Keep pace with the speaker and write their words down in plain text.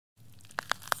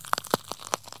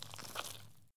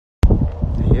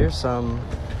There's some.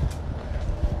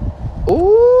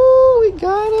 Ooh, we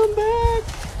got him back.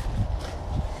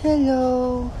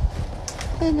 Hello.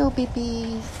 Hello,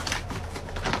 baby.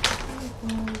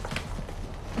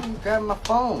 He's grabbing my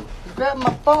phone. He's grabbing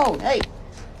my phone. Hey.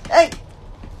 Hey.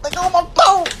 Let go of my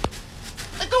phone.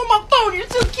 Let go of my phone. You're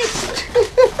so cute.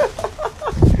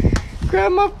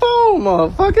 Grab my phone,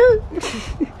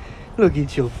 motherfucker. Look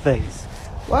at your face.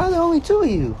 Why are there only two of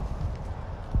you?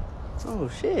 Oh,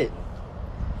 shit.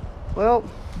 Well,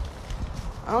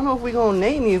 I don't know if we're going to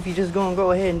name you if you're just going to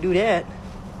go ahead and do that.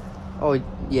 Oh,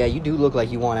 yeah, you do look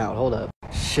like you want out. Hold up.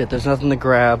 Shit, there's nothing to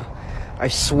grab. I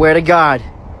swear to God,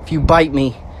 if you bite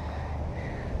me.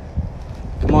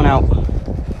 Come on out.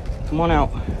 Come on out.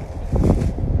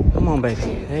 Come on,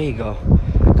 baby. There you go.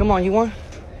 Come on, you want?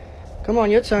 Come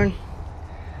on, your turn.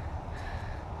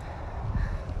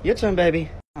 Your turn, baby.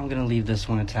 I'm gonna leave this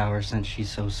one a tower since she's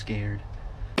so scared.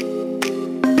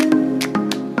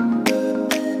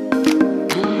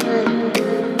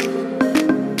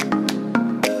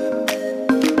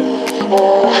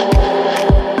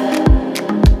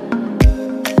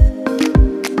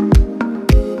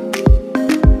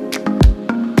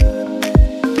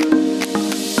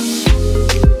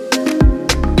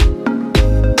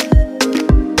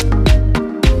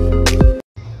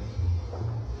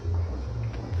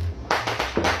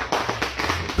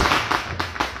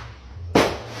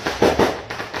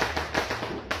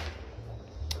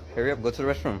 Hurry up, go to the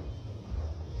restroom.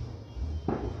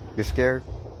 You're scared?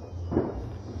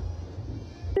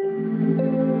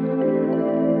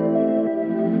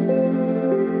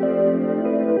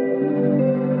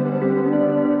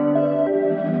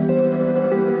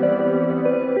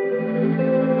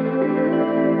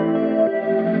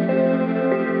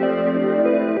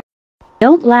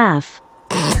 Don't laugh.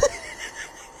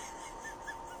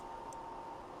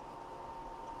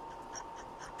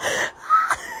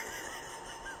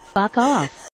 Fuck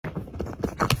off.